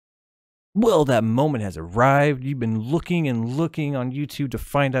Well, that moment has arrived. You've been looking and looking on YouTube to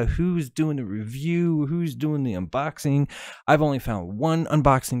find out who's doing the review, who's doing the unboxing. I've only found one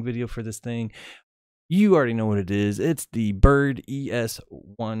unboxing video for this thing. You already know what it is. It's the Bird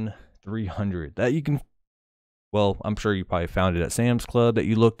ES1 300 that you can, well, I'm sure you probably found it at Sam's Club that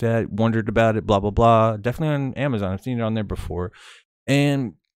you looked at, wondered about it, blah, blah, blah. Definitely on Amazon. I've seen it on there before.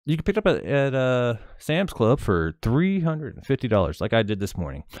 And you can pick it up at Sam's Club for $350, like I did this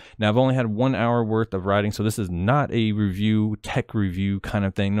morning. Now, I've only had 1 hour worth of riding, so this is not a review, tech review kind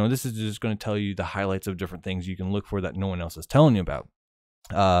of thing. No, this is just going to tell you the highlights of different things you can look for that no one else is telling you about.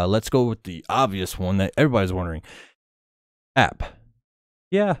 Let's go with the obvious one that everybody's wondering. App.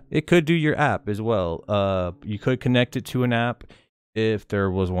 Yeah, it could do your app as well. You could connect it to an app if there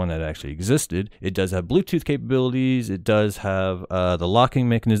was one that actually existed. It does have Bluetooth capabilities. It does have the locking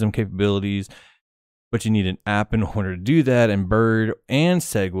mechanism capabilities, but you need an app in order to do that. And Bird and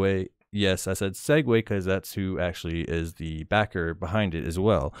Segway, yes, I said Segway because that's who actually is the backer behind it as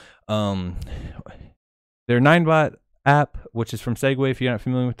well. Their 9bot app, which is from Segway, if you're not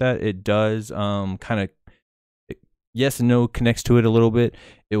familiar with that, it does kind of yes and no, connects to it a little bit.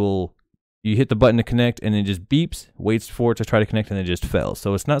 It will, you hit the button to connect and it just beeps, waits for it to try to connect, and it just fell.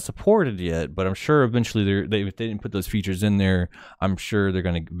 So it's not supported yet, but I'm sure eventually if they didn't put those features in there, I'm sure they're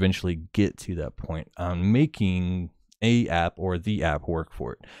going to eventually get to that point on making a app or the app work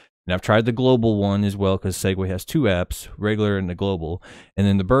for it. And I've tried the global one as well because Segway has two apps, regular and the global. And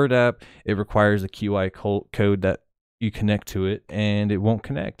then the Bird app, it requires a QI code that you connect to it, and it won't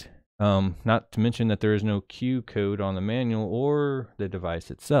connect. Not to mention that there is no Q code on the manual or the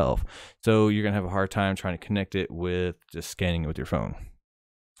device itself. So you're going to have a hard time trying to connect it with just scanning it with your phone.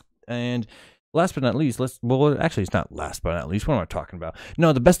 And last but not least, well, actually it's not last but not least. What am I talking about?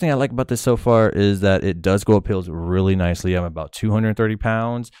 No, the best thing I like about this so far is that it does go up hills really nicely. I'm about 230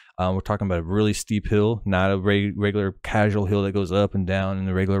 pounds. We're talking about a really steep hill, not a regular casual hill that goes up and down in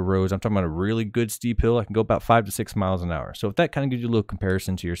the regular roads. I'm talking about a really good steep hill. I can go about 5 to 6 miles an hour. So if that kind of gives you a little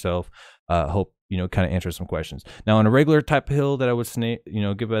comparison to yourself, hope, kind of answer some questions. Now on a regular type of hill that I would,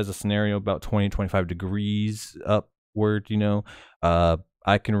 give as a scenario about 20, 25 degrees upward,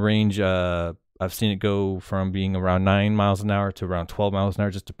 I can range, I've seen it go from being around 9 miles an hour to around 12 miles an hour,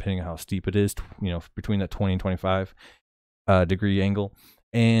 just depending on how steep it is, between that 20 and 25 degree angle.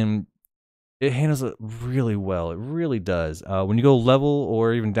 And it handles it really well. It really does. When you go level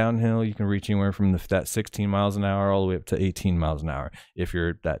or even downhill, you can reach anywhere from that 16 miles an hour all the way up to 18 miles an hour if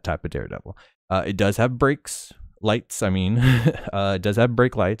you're that type of daredevil. It does have lights. It does have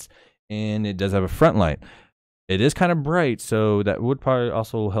brake lights, and it does have a front light. It is kind of bright, so that would probably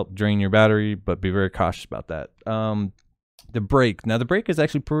also help drain your battery, but be very cautious about that. The brake. Now, the brake is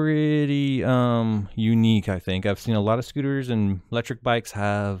actually pretty unique, I think. I've seen a lot of scooters and electric bikes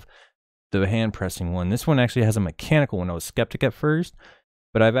have the hand pressing one. This one actually has a mechanical one. I was skeptic at first,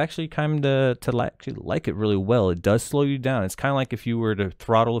 but I've actually come to like it really well. It does slow you down. It's kind of like if you were to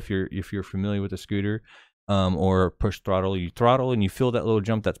throttle, if you're familiar with a scooter. Or push throttle, you throttle and you feel that little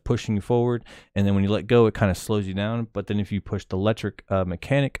jump that's pushing you forward, and then when you let go it kind of slows you down. But then if you push the electric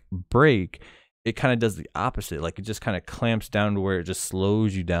mechanic brake, it kind of does the opposite. Like it just kind of clamps down to where it just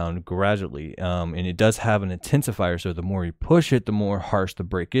slows you down gradually, and it does have an intensifier, so the more you push it, the more harsh the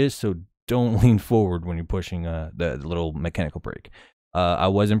brake is. So don't lean forward when you're pushing the little mechanical brake. I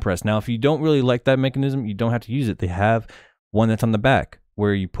was impressed. Now if you don't really like that mechanism, you don't have to use it. They have one that's on the back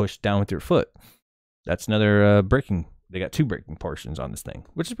where you push down with your foot. That's another braking. They got two braking portions on this thing,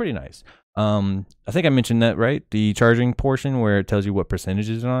 which is pretty nice. I think I mentioned that, right? The charging portion where it tells you what percentage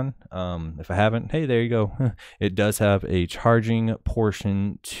is on. If I haven't, hey, there you go. It does have a charging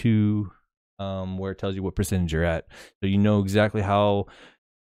portion to where it tells you what percentage you're at. So you know exactly how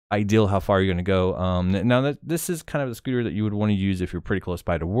far you're going to go. Now, this is kind of the scooter that you would want to use if you're pretty close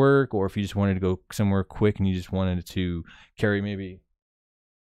by to work, or if you just wanted to go somewhere quick and you just wanted to carry maybe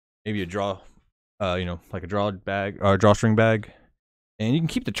a draw. Like a drawstring bag, and you can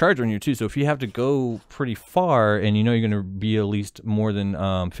keep the charger in here too. So if you have to go pretty far and you're going to be at least more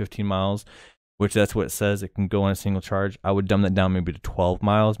than 15 miles, which that's what it says, it can go on a single charge, I would dumb that down maybe to 12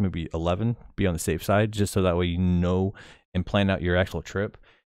 miles, maybe 11, be on the safe side, just so that way and plan out your actual trip.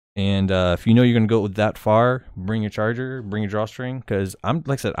 And if you're going to go that far, bring your charger, bring your drawstring, because like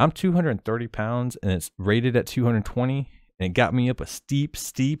I said, I'm 230 pounds and it's rated at 220. And it got me up a steep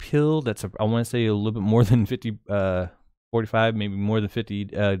hill that's, I want to say, a little bit more than 45, maybe more than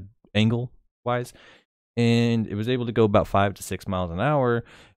 50 angle-wise. And it was able to go about 5 to 6 miles an hour.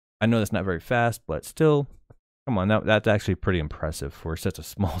 I know that's not very fast, but still, come on, that's actually pretty impressive for such a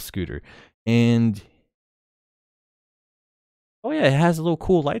small scooter. And Oh yeah, it has little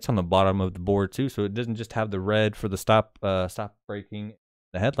cool lights on the bottom of the board too, so it doesn't just have the red for the stop braking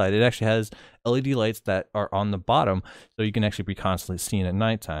the headlight. It actually has LED lights that are on the bottom, so you can actually be constantly seeing at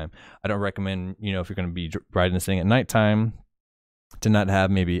nighttime. I don't recommend, you know, if you're going to be riding this thing at nighttime, to not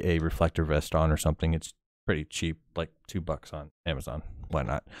have maybe a reflector vest on or something. It's pretty cheap, like $2 on Amazon. Why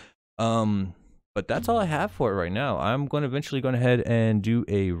not? But that's all I have for it right now. I'm going to eventually go ahead and do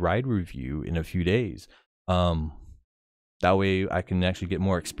a ride review in a few days. That way I can actually get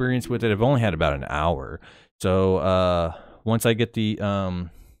more experience with it. I've only had about an hour. So once I get the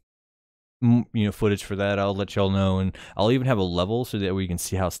footage for that, I'll let y'all know, and I'll even have a level so that we can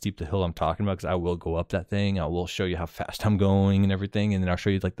see how steep the hill I'm talking about, because I will go up that thing. I will show you how fast I'm going and everything, and then I'll show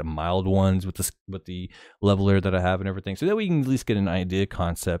you like the mild ones with the leveler that I have and everything, so that we can at least get an idea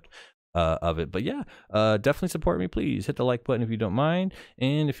concept of it. But yeah, definitely support me, please. Hit the like button if you don't mind,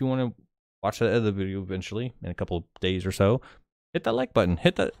 and if you want to watch that other video eventually in a couple of days or so, hit that like button,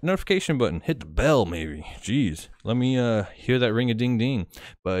 hit that notification button, hit the bell maybe. Jeez, let me hear that ring a ding ding.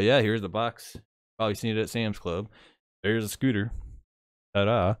 But yeah, here's the box. Probably seen it at Sam's Club. There's a scooter.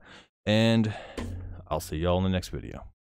 Ta-da. And I'll see y'all in the next video.